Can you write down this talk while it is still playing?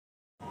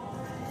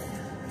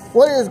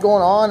What is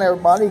going on,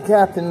 everybody?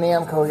 Captain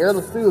Namco here.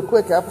 Let's do a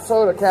quick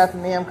episode of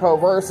Captain Namco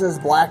versus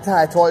Black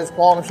Tie Toys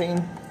claw machine.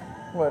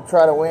 I'm going to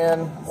try to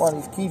win one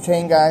of these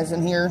keychain guys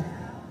in here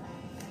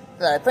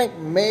that I think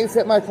may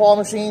fit my claw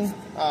machine.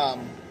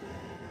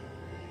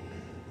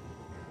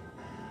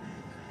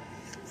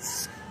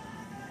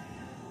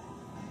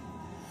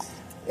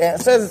 Yeah,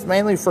 it says it's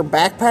mainly for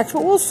backpacks,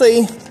 but we'll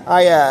see. If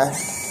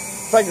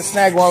I can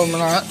snag one of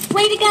them or not.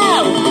 Way to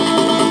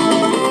go!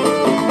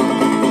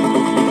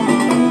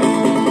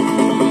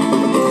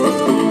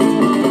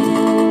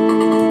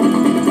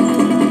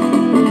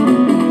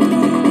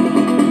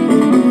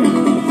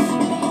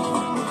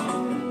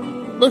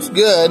 Looks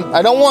good.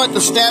 I don't want it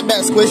to stab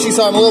that squishy,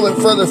 so I'm a little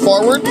bit further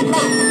forward. No,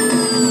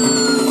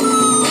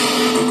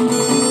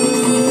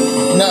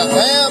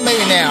 well,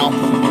 maybe now.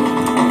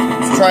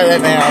 Let's try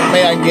that now.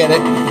 Maybe I can get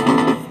it.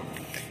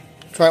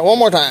 Try it one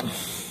more time.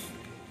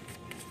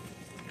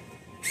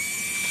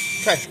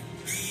 Try.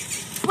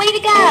 Way to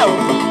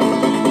go!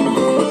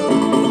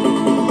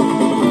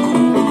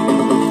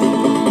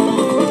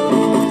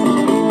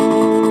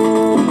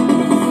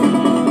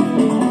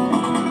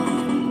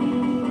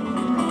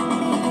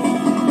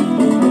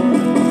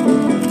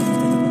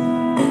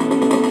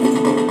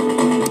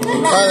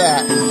 Try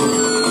that.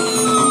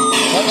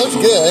 That looks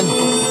good.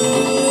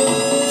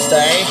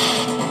 Stay.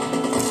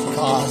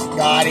 Oh,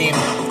 got him.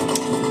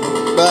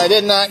 But I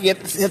did not hit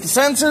the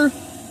sensor.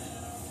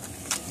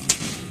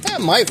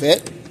 That might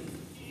fit.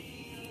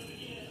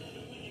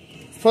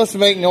 It's supposed to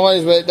make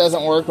noise, but it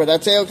doesn't work, but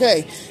that's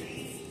okay.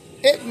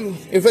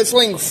 If it's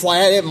laying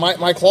flat,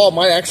 my claw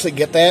might actually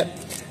get that.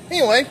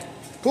 Anyway,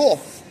 cool.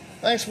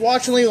 Thanks for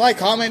watching. Leave a like,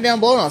 comment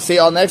down below, and I'll see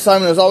y'all next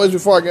time. And as always,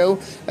 before I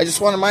go, I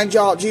just want to remind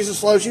y'all,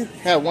 Jesus loves you.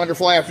 Have a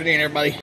wonderful afternoon, everybody.